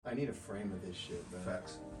I need a frame of this shit, bro.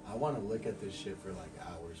 Facts. I want to look at this shit for like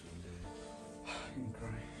hours one day. You can cry.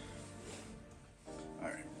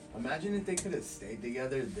 Alright. Imagine if they could have stayed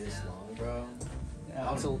together this long, bro.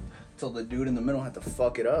 Yeah, until the dude in the middle had to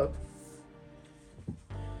fuck it up.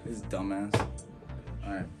 His dumbass.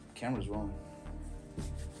 Alright, camera's rolling.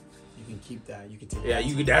 You can keep that. You can take. Yeah, that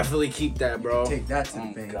you could definitely keep that, bro. take that to the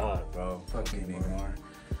Oh bank. God, bro. Fucking Neymar.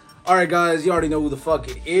 Alright, guys, you already know who the fuck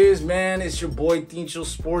it is, man. It's your boy Tincho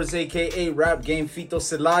Sports, aka Rap Game Fito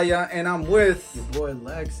Celaya, and I'm with Your boy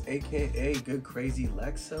Lex, aka Good Crazy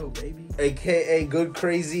Lexo, baby. aka Good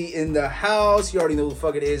Crazy in the house. You already know who the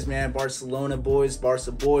fuck it is, man. Barcelona boys,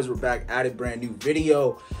 Barca boys. We're back at a brand new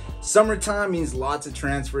video. Summertime means lots of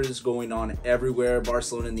transfers going on everywhere.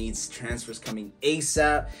 Barcelona needs transfers coming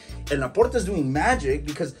ASAP. And Laporta's doing magic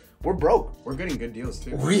because we're broke. We're getting good deals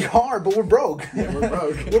too. We are, but we're broke. Yeah, we're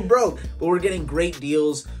broke. We're broke, but we're getting great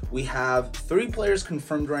deals. We have 3 players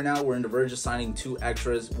confirmed right now. We're in the verge of signing 2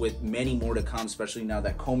 extras with many more to come, especially now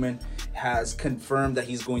that Koeman has confirmed that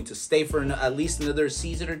he's going to stay for at least another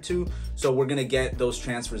season or 2. So we're going to get those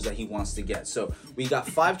transfers that he wants to get. So we got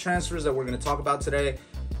 5 transfers that we're going to talk about today.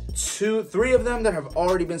 3 of them that have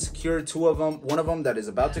already been secured, 2 of them, one of them that is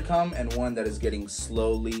about to come, and one that is getting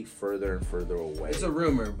slowly further and further away. It's a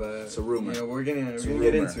rumor, but It's a rumor. You know, we're gonna It's get a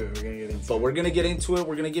rumor. into it. But we're gonna get into it.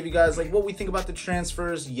 We're gonna give you guys like what we think about the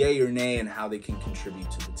transfers, yay or nay, and how they can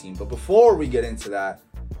contribute to the team. But before we get into that,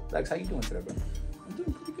 Lex, how you doing today, bro? I'm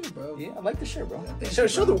doing pretty good, bro. Yeah, I like the shirt, bro. Yeah, thank show, you,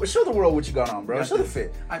 show bro. the world what you got on, bro. Got Show the this.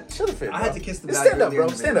 fit. Show the fit. I bro. had to kiss the bag. Stand up, earlier bro.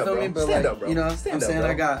 in the Stand video, up, feel bro. me? But Stand like, up, bro. You know, Stand I'm up, saying bro.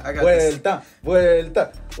 I got this.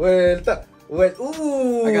 Vuelta.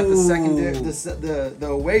 Ooh. I got the second, the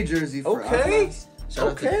away jersey for Okay. Atlas.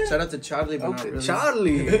 Okay. Shout out to Charlie, but not Okay, really.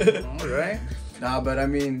 Charlie. All right. Nah, but I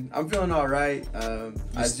mean, I'm feeling all right.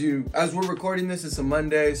 As we're recording this, it's a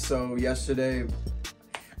Monday. So yesterday,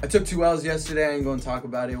 I took 2 L's yesterday. I ain't gonna talk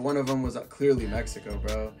about it. One of them was clearly Mexico,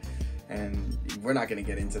 bro, and we're not gonna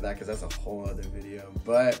get into that because that's a whole other video.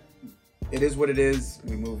 But it is what it is.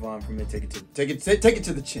 We move on from it. Take it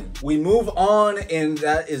to the chin. We move on, and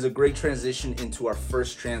that is a great transition into our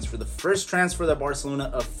first transfer. The first transfer that Barcelona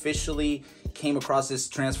officially came across this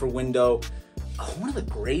transfer window. One of the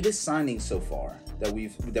greatest signings so far that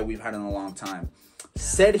we've had in a long time.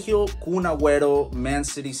 Sergio Kun Agüero, Man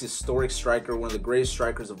City's historic striker, one of the greatest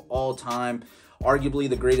strikers of all time, arguably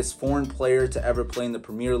the greatest foreign player to ever play in the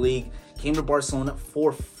Premier League, came to Barcelona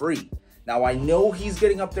for free. Now, I know he's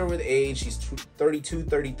getting up there with age. He's 32,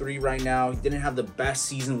 33 right now. He didn't have the best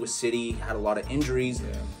season with City. Had a lot of injuries.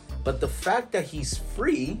 Yeah. But the fact that he's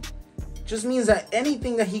free just means that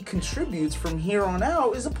anything that he contributes from here on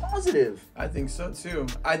out is a positive. I think so too.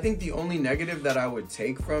 I think the only negative that I would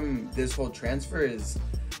take from this whole transfer is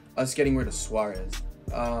us getting rid of Suarez.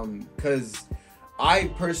 Because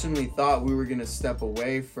I personally thought we were going to step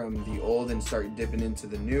away from the old and start dipping into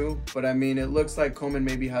the new. But I mean, it looks like Koeman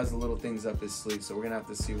maybe has a little things up his sleeve. So we're going to have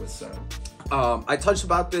to see what's up. I touched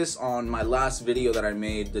about this on my last video that I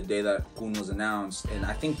made the day that Kun was announced, and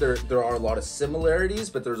I think there are a lot of similarities,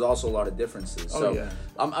 but there's also a lot of differences. So yeah.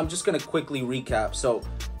 I'm just gonna quickly recap. So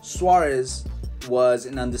Suarez was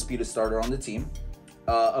an undisputed starter on the team.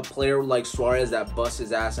 A player like Suarez that busts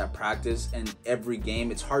his ass at practice and every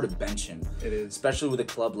game, it's hard to bench him. It is. Especially with a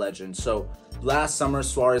club legend. So last summer,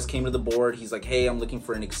 Suarez came to the board. He's like, hey, I'm looking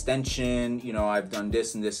for an extension. You know, I've done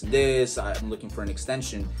this and this and this. I'm looking for an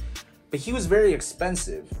extension. But he was very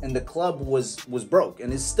expensive, and the club was broke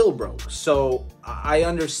and is still broke. So I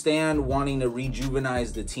understand wanting to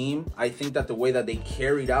rejuvenize the team. I think that the way that they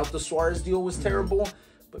carried out the Suarez deal was terrible.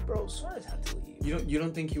 But bro, Suarez had to leave. You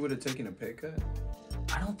don't think he would have taken a pay cut?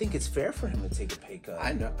 I don't think it's fair for him to take a pay cut.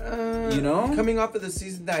 I know. You know? Coming off of the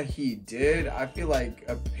season that he did, I feel like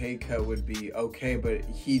a pay cut would be okay, but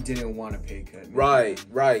he didn't want a pay cut. Right.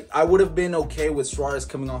 I would have been okay with Suarez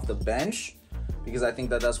coming off the bench because I think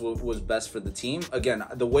that that's what was best for the team. Again,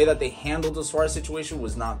 the way that they handled the Suarez situation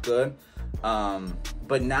was not good.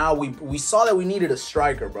 But now we saw that we needed a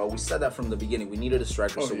striker, bro. We said that from the beginning. We needed a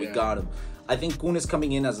striker, so we got him. I think Kun is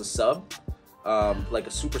coming in as a sub. Like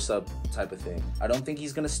a super sub type of thing. I don't think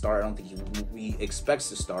he's gonna start. I don't think he expects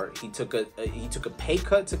to start. He took a pay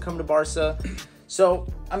cut to come to Barca. So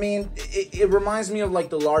I mean, it reminds me of like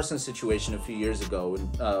the Larson situation a few years ago in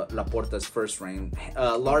Laporta's first reign.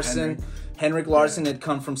 Henrik Larsson had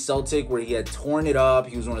come from Celtic where he had torn it up.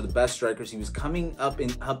 He was one of the best strikers. He was coming up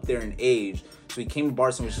there in age. So he came to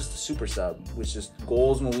Barca and was just a super sub. Was just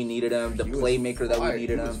goals when we needed him, the playmaker that we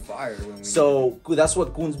needed him. So that's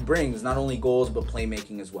what Kun brings, not only goals but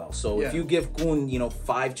playmaking as well. So if you give Kun,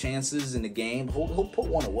 5 chances in the game, he'll put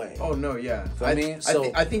one away. Oh no, yeah.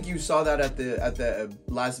 I think you saw that at the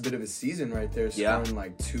last bit of his season right there, scoring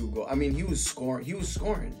like 2 goals. I mean, he was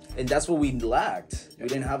scoring. And that's what we lacked. We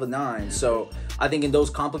didn't have a 9. So I think in those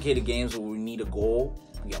complicated games where we need a goal,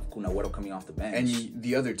 we have Kun Agüero coming off the bench. And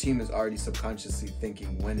the other team is already subconsciously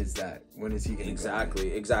thinking, when is he going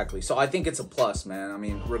to Exactly. So I think it's a plus, man. I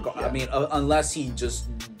mean, unless he just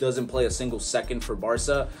doesn't play a single second for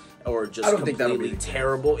Barca or just completely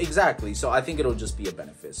terrible. Exactly. So I think it'll just be a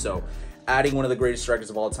benefit. So adding one of the greatest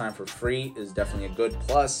strikers of all time for free is definitely a good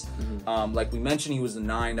plus. Like we mentioned, he was the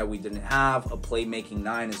 9 that we didn't have, a playmaking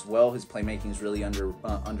 9 as well. His playmaking is really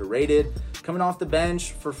underrated. Coming off the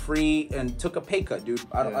bench for free and took a pay cut, dude.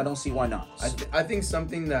 I don't see why not. I think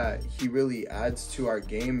something that he really adds to our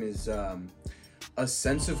game is a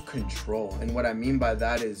sense of control. And what I mean by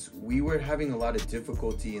that is we were having a lot of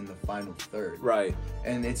difficulty in the final third. Right.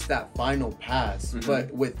 And it's that final pass.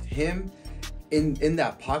 But with him in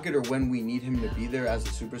that pocket, or when we need him to be there as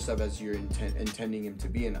a super sub, as you're intending him to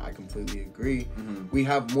be, and I completely agree, we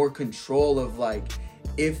have more control of, like,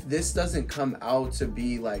 if this doesn't come out to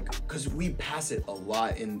be like, because we pass it a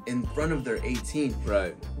lot in front of their 18,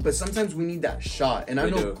 right? But sometimes we need that shot, and I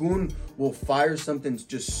know Kun will fire something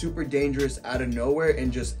just super dangerous out of nowhere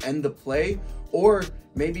and just end the play, or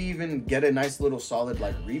maybe even get a nice little solid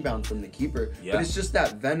like rebound from the keeper. Yeah. But it's just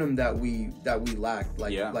that venom that we lacked,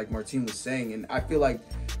 like Martin was saying, and I feel like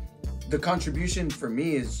the contribution for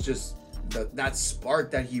me is just that spark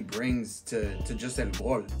that he brings to just el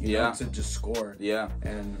gol, you know, to just score. Yeah.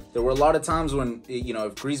 And there were a lot of times when, you know,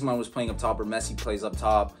 if Griezmann was playing up top or Messi plays up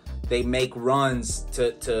top, they make runs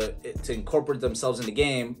to incorporate themselves in the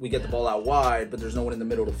game. We get the ball out wide, but there's no one in the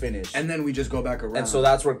middle to finish. And then we just go back around. And so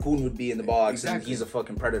that's where Kun would be in the box. Exactly. And he's a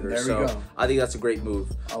fucking predator. There we go. I think that's a great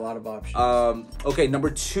move. A lot of options. Okay,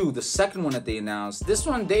 number 2, the second one that they announced. This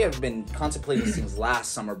one, they have been contemplating since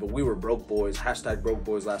last summer, but we were broke boys, #broke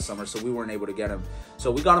boys last summer, so we weren't able to get him.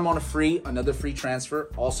 So we got him on another free transfer,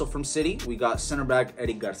 also from City. We got center back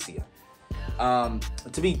Eric Garcia.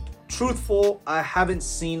 To be truthful, I haven't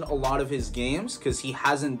seen a lot of his games because he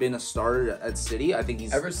hasn't been a starter at City. I think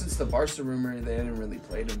he's ever since the Barca rumor, they hadn't really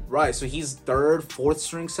played him. Right, so he's 3rd, 4th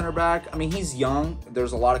string center back. I mean, he's young.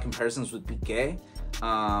 There's a lot of comparisons with Piqué.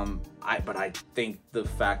 But I think the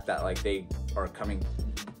fact that like they are coming,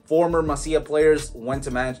 former Masia players went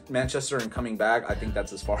to Manchester and coming back, I think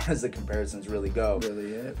that's as far as the comparisons really go.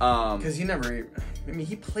 Really, yeah. Because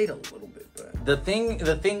he played a little bit, but the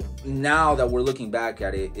thing now that we're looking back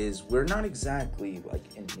at it is we're not exactly like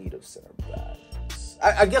in need of center backs.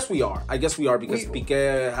 I guess we are. Because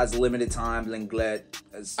Piqué has limited time. Lenglet.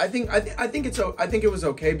 I think it was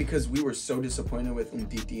okay because we were so disappointed with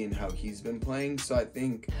Umtiti and how he's been playing. So I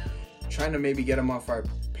think trying to maybe get him off our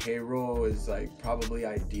payroll is like probably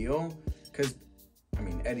ideal, because I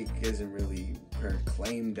mean Eric isn't really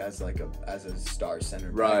claimed as a star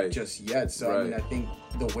center back just yet. So I mean, I think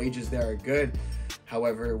the wages there are good.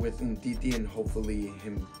 However, with Umtiti and hopefully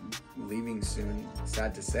him leaving soon,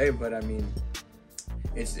 sad to say, but I mean,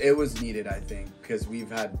 it was needed, I think, because we've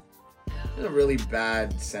had a really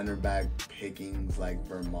bad center back pickings like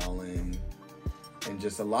Vermaelen and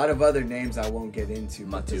just a lot of other names I won't get into.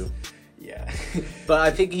 Matu. Yeah. But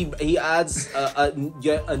I think he adds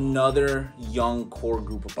yet another young core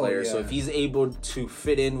group of players. So if he's able to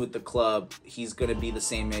fit in with the club, he's going to be the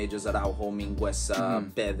same age as Araujo, Mingueza,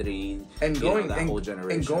 Pedri, and whole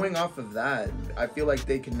generation. And going off of that, I feel like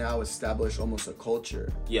they can now establish almost a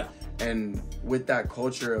culture. Yeah. And with that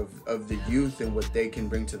culture of the youth and what they can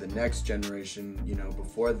bring to the next generation, you know,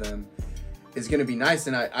 before them, is going to be nice.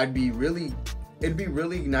 And it'd be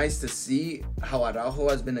really nice to see how Araujo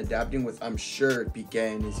has been adapting with, I'm sure,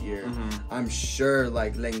 Piqué in his ear. I'm sure,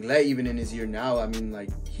 like, Lenglet even in his ear now. I mean, like,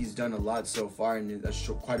 he's done a lot so far in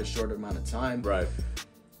quite a short amount of time. Right.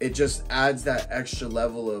 It just adds that extra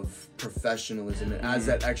level of professionalism. It adds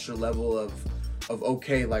that extra level of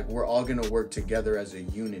okay, like, we're all gonna work together as a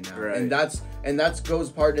unit now. Right. And that's goes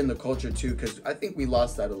part in the culture too, because I think we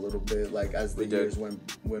lost that a little bit, like, as the years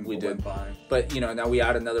went by. But you know, now we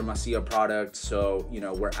add another Masia product, so you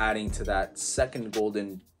know, we're adding to that second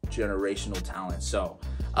golden generational talent. So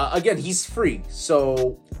again, he's free,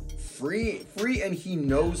 so free, and he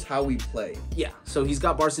knows how we play. Yeah, so he's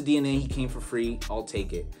got Barca DNA. He came for free. I'll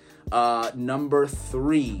take it. Number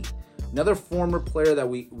 3. Another former player that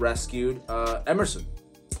we rescued, Emerson.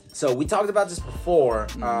 So we talked about this before.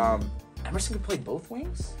 Emerson can play both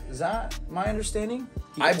wings. Is that my understanding?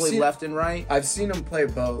 He can play left and right. I've seen him play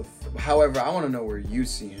both. However, I want to know where you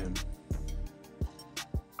see him.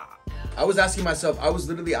 I was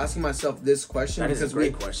literally asking myself this question That is because a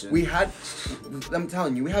great question. I'm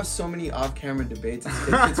telling you, we have so many off-camera debates.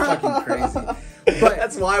 It's fucking crazy. But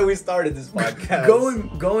that's why we started this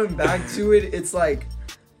podcast. Going back to it, it's like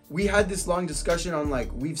we had this long discussion on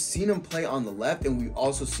like we've seen him play on the left and we've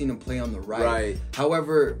also seen him play on the right. Right.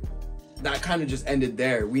 However, that kind of just ended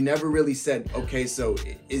there. We never really said, okay, so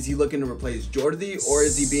is he looking to replace Jordi or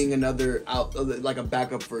is he being another out like a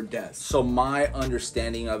backup for Des? So my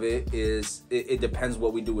understanding of it is it depends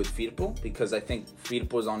what we do with Firpo, because I think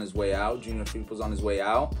Firpo's on his way out. Junior Firpo's on his way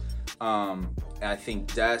out. I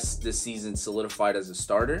think Des this season solidified as a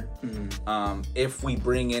starter. Mm-hmm. If we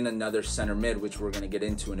bring in another center mid, which we're going to get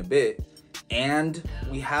into in a bit, and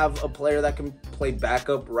we have a player that can play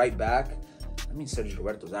backup right back, I mean, Sergio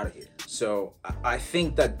Roberto's out of here. So I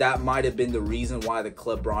think that might have been the reason why the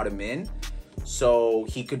club brought him in. So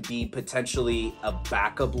he could be potentially a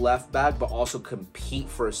backup left back, but also compete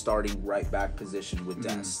for a starting right back position with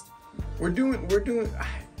Dest. We're doing.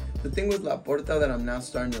 The thing with Laporta that I'm now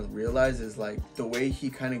starting to realize is like the way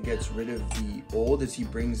he kind of gets rid of the old is he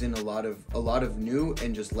brings in a lot of new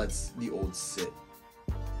and just lets the old sit.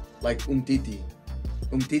 Like Umtiti,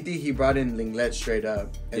 he brought in Linglet straight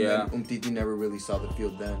up, and then Umtiti never really saw the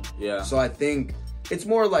field then. Yeah. So I think it's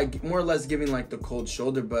more or less giving like the cold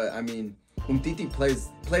shoulder, but I mean Umtiti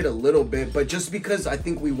played a little bit, but just because I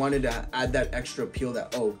think we wanted to add that extra appeal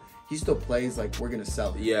that he still plays, like we're gonna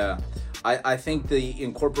sell him. Yeah. I think the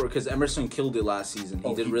incorporate, because Emerson killed it last season.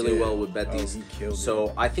 He did really well with Betis. He killed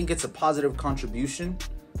it. I think it's a positive contribution.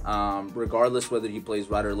 Regardless whether he plays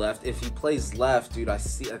right or left. If he plays left, dude, I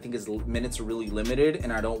think his minutes are really limited,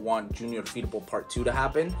 and I don't want Junior Firpo Part 2 to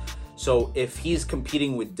happen. So if he's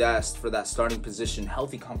competing with Dest for that starting position,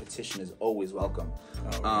 healthy competition is always welcome.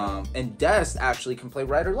 And Dest actually can play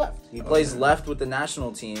right or left. He plays left with the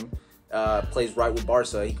national team, plays right with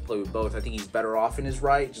Barca. He can play with both. I think he's better off in his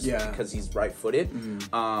right just because he's right-footed.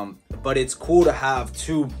 Mm-hmm. But it's cool to have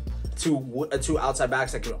two outside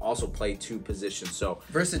backs that can also play two positions. So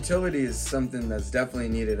versatility is something that's definitely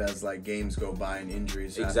needed as like games go by and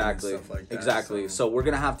injuries happen and stuff like that. Exactly. So we're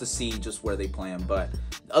gonna have to see just where they play him. But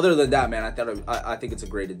other than that, man, I think it's a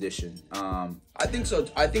great addition. I think so.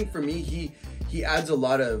 I think for me, he adds a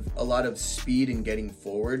lot of speed in getting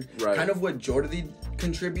forward. Right. Kind of what Jordi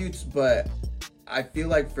contributes, but I feel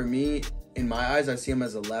like for me, in my eyes, I see him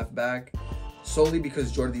as a left back. Solely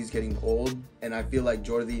because Jordi's getting old, and I feel like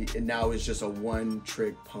Jordi now is just a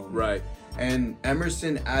one-trick pony. Right. And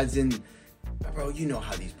Emerson adds in, bro, you know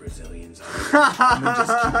how these Brazilians are.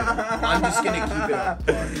 I'm just gonna keep it a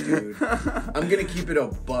buck, dude. I'm gonna keep it a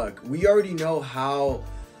buck. We already know how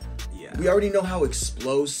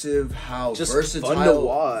explosive, how just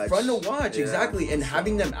versatile. Fun to watch, exactly. And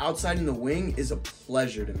having them outside in the wing is a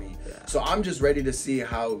pleasure to me. Yeah. So I'm just ready to see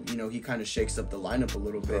how, he kind of shakes up the lineup a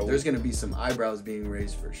little bit. Bro, there's going to be some eyebrows being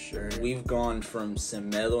raised for sure. We've gone from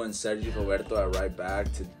Semedo and Sergio Roberto at right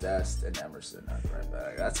back to Dest and Emerson at right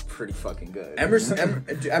back. That's pretty fucking good.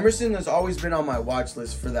 Emerson has always been on my watch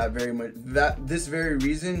list for this very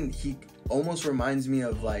reason. He almost reminds me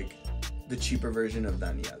of like the cheaper version of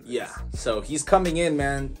Daniel. Yeah, so he's coming in,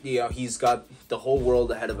 man. He's got the whole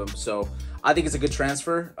world ahead of him. So I think it's a good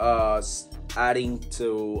transfer, adding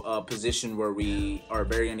to a position where we are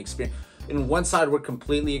very inexperienced. In one side, we're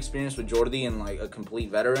completely experienced with Jordi and like a complete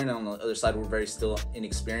veteran, and on the other side, we're very still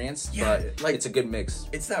inexperienced. Yeah, but like it's a good mix.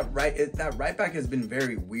 It's that right back has been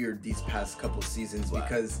very weird these past couple seasons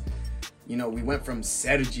because we went from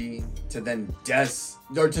Sergi to then Des,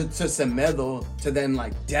 or to Semedo to then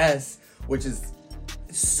like Des, which is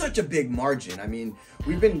such a big margin. I mean,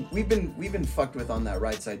 we've been fucked with on that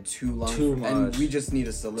right side too long. Too much. And we just need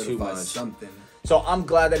to solidify something. So I'm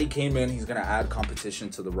glad that he came in. He's gonna add competition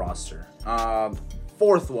to the roster.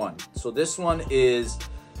 Fourth one. So this one is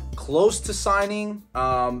close to signing.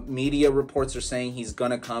 Media reports are saying he's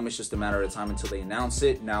gonna come. It's just a matter of time until they announce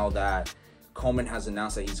it. Now that Koeman has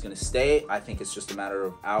announced that he's going to stay, I think it's just a matter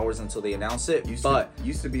of hours until they announce it. Used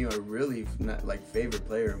to be a really favorite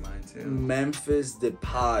player of mine too. Memphis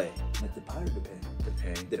Depay. Depay or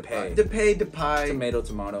Depay. Depay.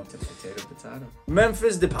 Tomato. Potato.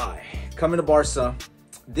 Memphis Depay coming to Barca.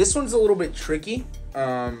 This one's a little bit tricky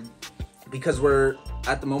because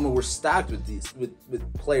at the moment we're stacked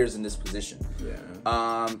with players in this position.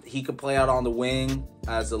 Yeah. He could play out on the wing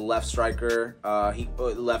as a left striker.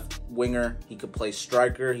 Left winger. He could play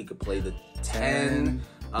striker. He could play the 10.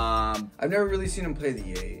 I've never really seen him play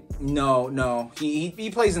the 8. No. He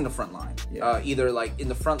plays in the front line. Yeah. Either like in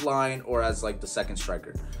the front line or as like the second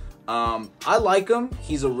striker. I like him.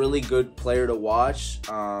 He's a really good player to watch.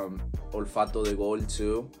 Olfato de gol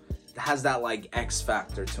too. has that like X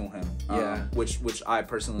factor to him. Yeah. Which I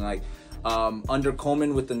personally like. Under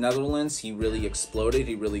Koeman with the Netherlands, he really exploded.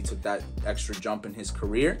 He really took that extra jump in his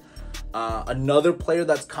career. Another player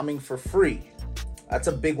that's coming for free. That's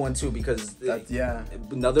a big one too, because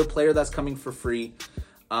another player that's coming for free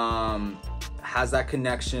has that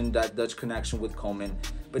connection, that Dutch connection with Koeman.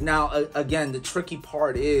 But now again, the tricky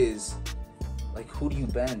part is like, who do you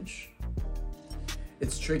bench?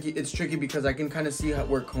 It's tricky because I can kind of see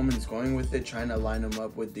where Koeman's going with it, trying to line him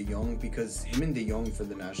up with De Jong, because him and De Jong for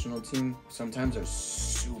the national team sometimes are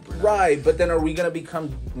super nice. Right, but then are we gonna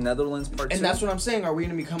become Netherlands part 2? And that's what I'm saying. Are we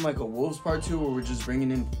gonna become like a Wolves part 2, where we're just bringing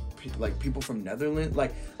in like people from Netherlands?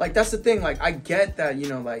 Like that's the thing. Like, I get that, you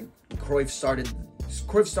know, like Cruyff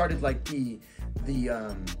started like the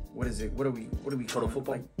what is it? What do we call it?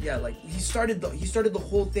 Football? Like, yeah, like he started the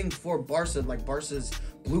whole thing for Barca, like Barca's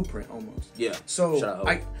blueprint almost. Yeah. So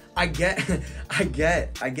I get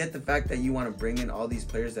the fact that you want to bring in all these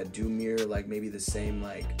players that do mirror like maybe the same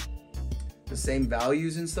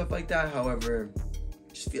values and stuff like that. However,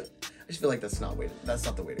 I just feel like that's not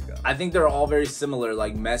the way to go. I think they're all very similar.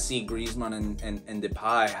 Like Messi, Griezmann, and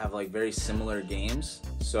Depay have like very similar games.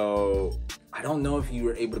 So I don't know if you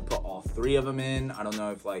were able to put all three of them in. I don't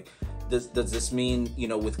know if like does this mean, you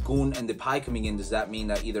know, with Koen and Depay coming in, does that mean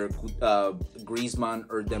that either Griezmann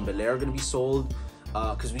or Dembele are gonna be sold?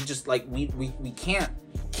 Because we just like we can't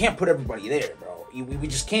put everybody there, bro. We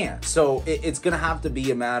just can't. So it's gonna have to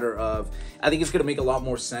be a matter of, I think it's gonna make a lot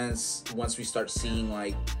more sense once we start seeing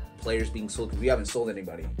like players being sold, because we haven't sold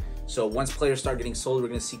anybody. So once players start getting sold, we're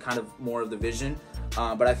going to see kind of more of the vision.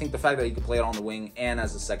 But I think the fact that you can play it on the wing and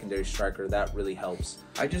as a secondary striker, that really helps.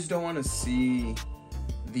 I just don't want to see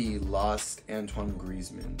the lost Antoine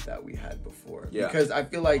Griezmann that we had before. Yeah. Because I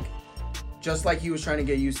feel like just like he was trying to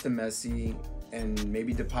get used to Messi, and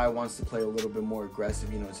maybe Depay wants to play a little bit more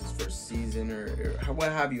aggressive, you know, it's his first season or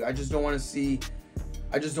what have you. I just don't want to see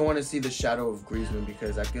the shadow of Griezmann,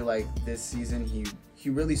 because I feel like this season he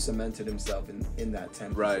really cemented himself in that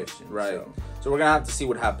 10 position. Right. So we're gonna have to see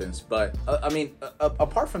what happens. But I mean,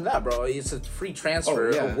 apart from that, bro, it's a free transfer.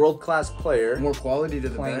 Oh, yeah. A world-class player, more quality to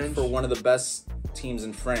the playing bench for one of the best teams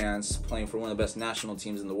in France, playing for one of the best national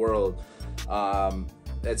teams in the world.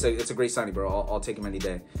 It's a great signing, bro. I'll take him any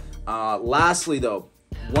day. Lastly, though,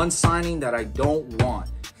 one signing that I do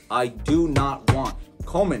not want.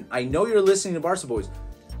 Koeman, I know you're listening to Barca Boys.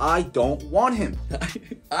 I don't want him.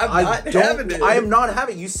 I am not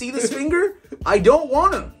having it. You see this finger? I don't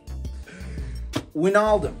want him.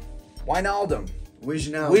 Wijnaldum.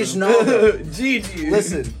 Gigi.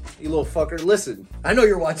 Listen, you little fucker. Listen. I know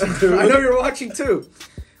you're watching too. I know you're watching too.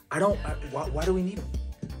 Why do we need him?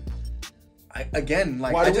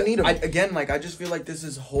 Why do we need him? I just feel like this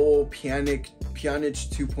is whole Pjanic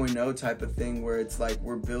 2.0 type of thing, where it's like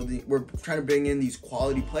we're trying to bring in these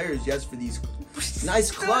quality players, yes, for these nice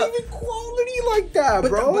clubs. Not even quality like that,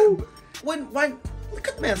 bro. Why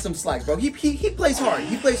cut the man some slack, bro? He plays hard.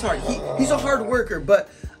 He's a hard worker, but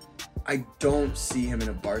I don't see him in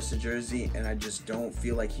a Barca jersey, and I just don't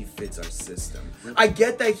feel like he fits our system. I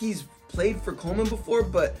get that he's played for Koeman before,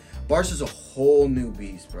 but Barca's a whole new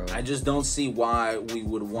beast, bro. I just don't see why we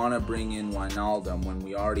would want to bring in Wijnaldum when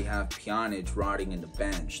we already have Pjanic rotting in the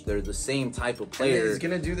bench. They're the same type of player. He's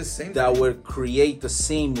gonna do the same that thing. Would create the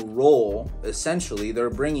same role. Essentially, they're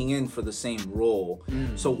bringing in for the same role.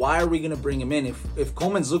 So why are we gonna bring him in? If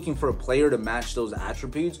Koeman's looking for a player to match those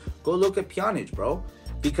attributes, go look at Pjanic, bro.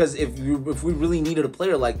 Because if we really needed a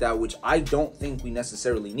player like that, which I don't think we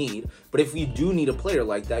necessarily need, but if we do need a player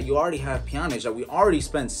like that, you already have Pjanic that we already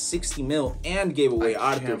spent 60 mil and gave away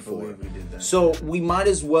Arthur for. So we might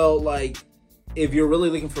as well, like, if you're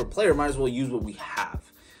really looking for a player, might as well use what we have.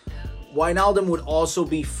 Wijnaldum would also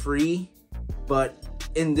be free, but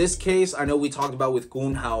in this case, I know we talked about with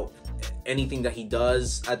Koen how anything that he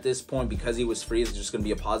does at this point, because he was free, is just going to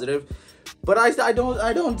be a positive. But I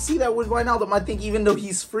don't see that with Wijnaldum. I think even though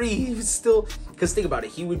he's free, he's still, because think about it,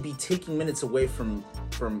 he would be taking minutes away from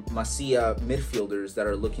Masia midfielders that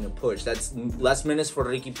are looking to push. That's less minutes for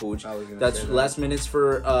Riqui Puig. That's less minutes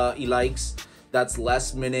for Ilaix. That's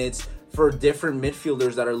less minutes for different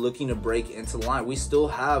midfielders that are looking to break into the line. We still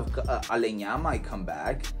have Aleñá might come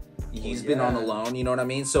back. He's been on a loan, you know what I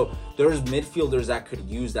mean? So there's midfielders that could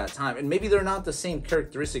use that time. And maybe they're not the same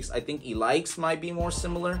characteristics. I think Ilaix might be more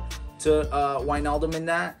similar to Wijnaldum in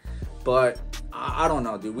that. But I don't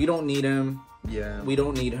know, dude. We don't need him. Yeah. We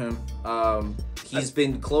don't need him. He's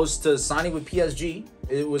been close to signing with PSG.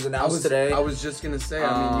 It was announced today. I was just going to say,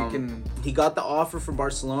 I mean, he got the offer from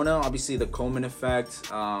Barcelona. Obviously, the Koeman effect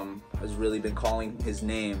has really been calling his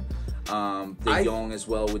name. De Jong as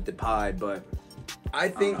well with Depay, but I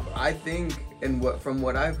think, and from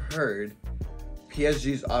what I've heard,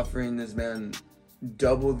 PSG's offering this man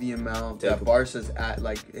double the amount that Barca's at,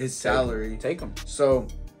 like his salary. Take him. So,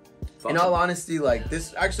 in all honesty, like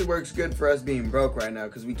this actually works good for us being broke right now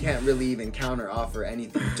because we can't really even counter offer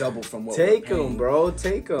anything double from what we're paying. Take him, bro.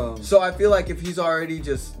 Take him. So I feel like if he's already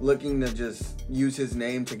just looking to just use his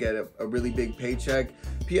name to get a really big paycheck,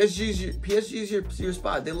 PSG's your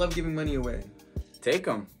spot. They love giving money away. Take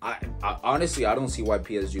him. I honestly, I don't see why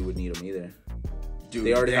PSG would need him either. Dude,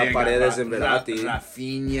 they already have Paredes and Verratti.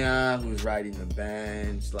 Rafinha, who's riding the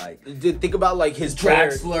bench. Like, think about like his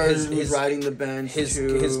Draxler, who's riding the bench.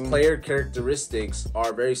 His player characteristics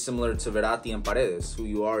are very similar to Verratti and Paredes, who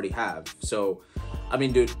you already have. So, I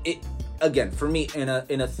mean, dude, again for me in a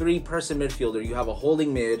 3-person midfielder, you have a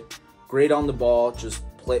holding mid, great on the ball, just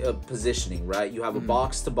play positioning, right? You have a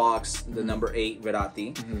box to box, the number 8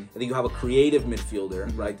 Verratti, and then you have a creative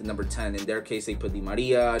midfielder, right? The number 10. In their case, they put Di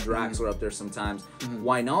Maria, Draxler up there sometimes.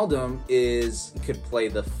 Wijnaldum could play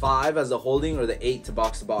the 5 as a holding or the 8 to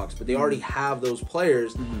box, but they already have those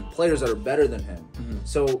players that are better than him.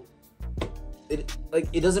 So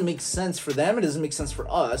it doesn't make sense for them. It doesn't make sense for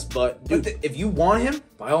us. But dude, if you want him,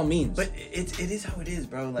 by all means. But it is how it is,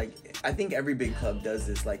 bro. Like I think every big club does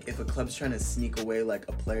this. Like if a club's trying to sneak away like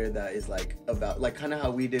a player that is like about like kind of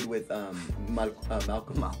how we did with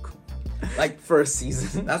Malcolm. Like for a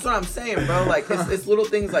season. That's what I'm saying, bro. Like it's little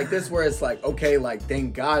things like this where it's like, okay, like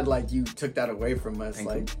thank God, like you took that away from us.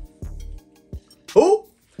 Who?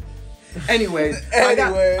 Anyways, I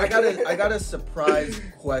got a surprise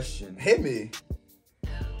question. Hit me.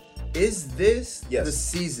 Is this the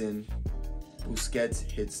season Busquets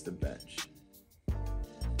hits the bench?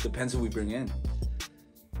 Depends who we bring in.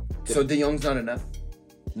 So De Jong's not enough?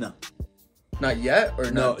 No. Not yet,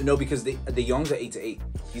 or no, because De Jong's at 8-8.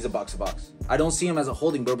 He's a box to box. I don't see him as a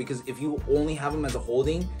holding, bro. Because if you only have him as a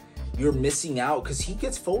holding, you're missing out. Because he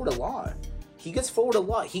gets forward a lot. He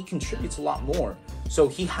contributes a lot more. So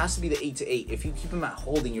he has to be the 8-8. If you keep him at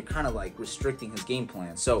holding, you're kind of like restricting his game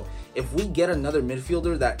plan. So if we get another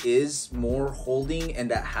midfielder that is more holding and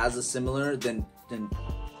that has a similar, then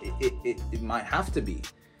it might have to be.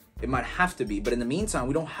 It might have to be. But in the meantime,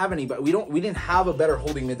 we don't have anybody. We didn't have a better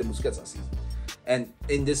holding mid than Busquets last season. And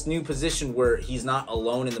in this new position where he's not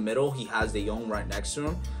alone in the middle, he has De Jong right next to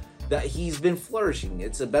him, that he's been flourishing.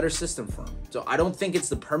 It's a better system for him. So I don't think it's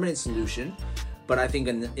the permanent solution, but I think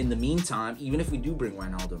in the meantime, even if we do bring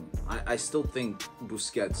Wijnaldum, I still think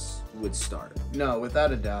Busquets would start. No,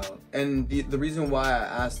 without a doubt. And the reason why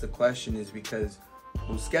I asked the question is because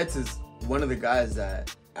Busquets is one of the guys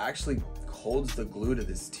that actually holds the glue to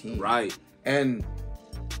this team. Right. And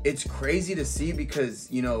it's crazy to see because,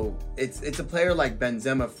 you know, it's a player like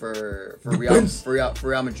Benzema for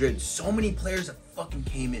Real Madrid. So many players that fucking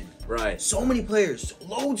came in. Right. So many players,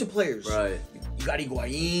 loads of players. Right. You got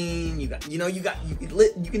Higuain, you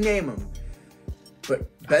can name them.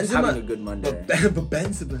 But Benzema having a good Monday. But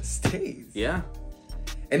Benzema stays. Yeah.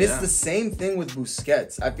 And it's the same thing with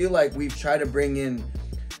Busquets. I feel like we've tried to bring in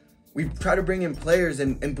players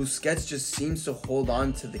and Busquets just seems to hold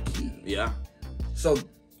on to the key. Yeah. So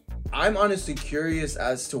I'm honestly curious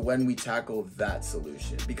as to when we tackle that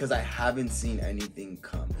solution because I haven't seen anything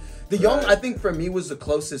come. De Jong, I think for me was the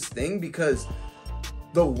closest thing because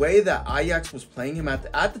the way that Ajax was playing him at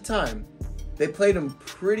the time, they played him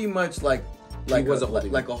pretty much like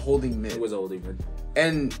a holding mid. He was a holding mid.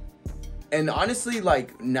 And honestly,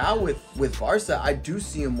 like now with Barca, I do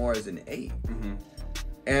see him more as an 8. Mm-hmm.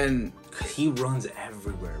 And he runs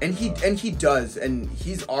everywhere. And he does, and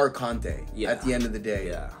he's our Conte at the end of the day.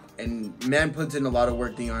 Yeah. And man puts in a lot of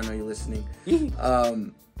work. Dion, are you listening?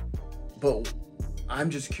 But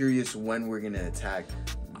I'm just curious when we're gonna attack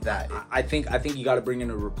that. I think you got to bring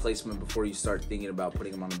in a replacement before you start thinking about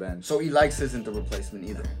putting him on the bench. So Elix isn't the replacement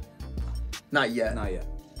either. Not yet.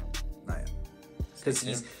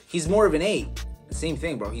 Because he's more of an 8. Same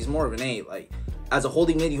thing, bro. He's more of an 8. Like as a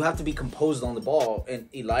holding mid, you have to be composed on the ball,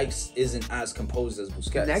 and Elix isn't as composed as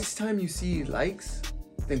Busquets. Next time you see Elix,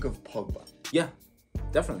 think of Pogba. Yeah,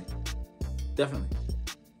 definitely.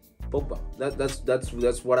 Pogba.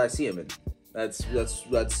 That's what I see him in. That's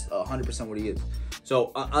 100% what he is.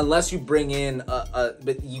 So unless you bring in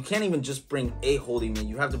but you can't even just bring a holding mid.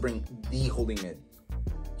 You have to bring the holding mid.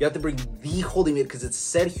 You have to bring the holding mid because it's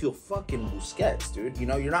Sergio fucking Busquets, dude. You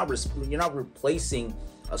know, you're not replacing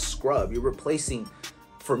a scrub. You're replacing,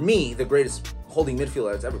 for me, the greatest holding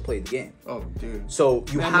midfielder that's ever played the game. Oh, dude. So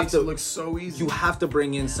you have to it look so easy. You have to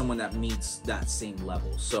bring in someone that meets that same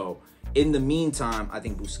level. So in the meantime, I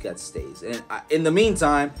think Busquets stays. And in the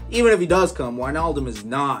meantime, even if he does come, Wijnaldum is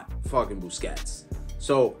not fucking Busquets.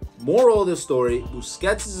 So, moral of the story,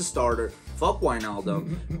 Busquets is a starter. Fuck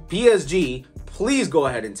Wijnaldum. PSG, please go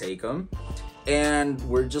ahead and take him. And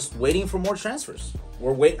we're just waiting for more transfers.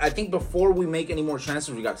 I think before we make any more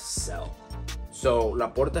transfers, we got to sell. So,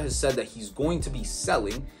 Laporta has said that he's going to be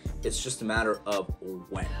selling. It's just a matter of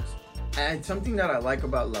when. And something that I like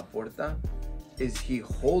about Laporta is he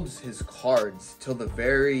holds his cards till the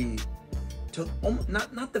very...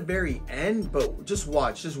 not the very end, but just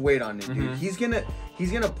wait on it, dude. He's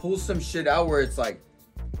gonna pull some shit out where it's like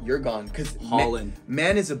you're gone, because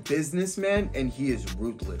man is a businessman and he is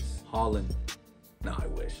ruthless. Haaland. No, I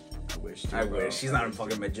wish too, He's not a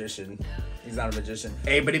fucking magician. He's not a magician.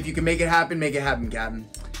 Hey, but if you can make it happen, Captain.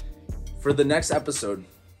 For the next episode,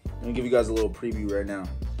 let me give you guys a little preview right now.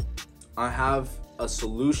 I have a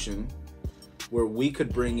solution where we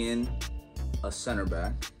could bring in a center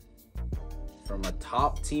back from a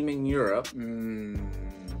top team in Europe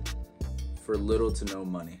for little to no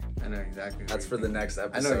money. I know exactly. That's for the next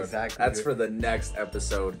episode. I know exactly. That's for the next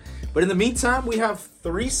episode. But in the meantime, we have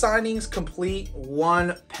 3 signings complete,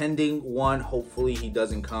 1 pending, 1 hopefully he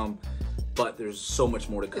doesn't come. But there's so much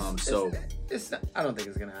more to come. I don't think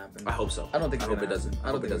it's gonna happen. I hope so. I don't think. I hope it doesn't.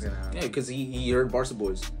 I don't think it's gonna happen. Yeah, because he heard Barca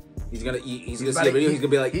boys. He's gonna see a video. He's gonna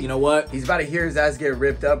be like, you know what? He's about to hear his ass get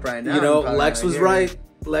ripped up right now. You know, Lex was right.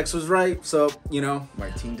 Lex was right. So, you know.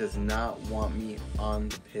 Martin does not want me on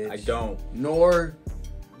the pitch. I don't. Nor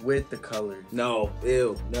with the colors. No.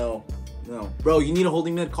 Ew. No. Bro, you need a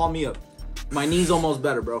holding mid? Call me up. My knee's almost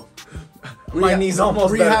better, bro. My knee's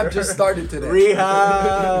almost better. Rehab just started today.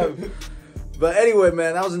 Rehab. But anyway,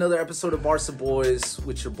 man, that was another episode of Barca Boys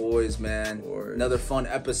with your boys, man. Another fun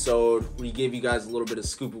episode. We gave you guys a little bit of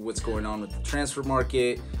scoop of what's going on with the transfer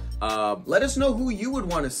market. Let us know who you would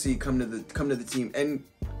want to see come to the team, and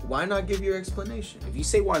why not give your explanation? If you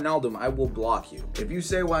say Wijnaldum, I will block you. If you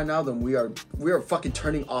say Wijnaldum, we are fucking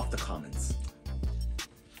turning off the comments.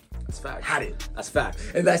 That's fact. Had it. That's fact.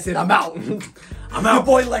 And that's it. I'm out. I'm out. Your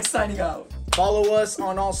boy Lex signing out. Follow us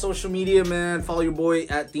on all social media, man. Follow your boy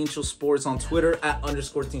at Tincho Sports on Twitter, at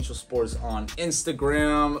 _Tincho Sports on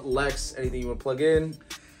Instagram. Lex, anything you want to plug in?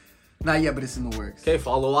 Not yet, but it's in the works. Okay,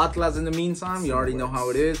 follow Atlas in the meantime. You already know how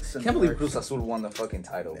it is. Can't believe Cruz Azul won the fucking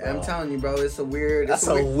title, bro. I'm telling you, bro. It's a weird... That's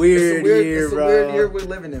a weird year, bro. It's a weird year we're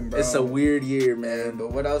living in, bro. It's a weird year, man.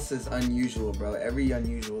 But what else is unusual, bro? Every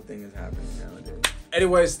unusual thing is happening nowadays.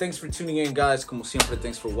 Anyways, thanks for tuning in, guys. Como siempre,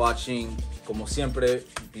 thanks for watching. Como siempre,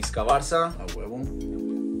 Vizca Barça. A huevo.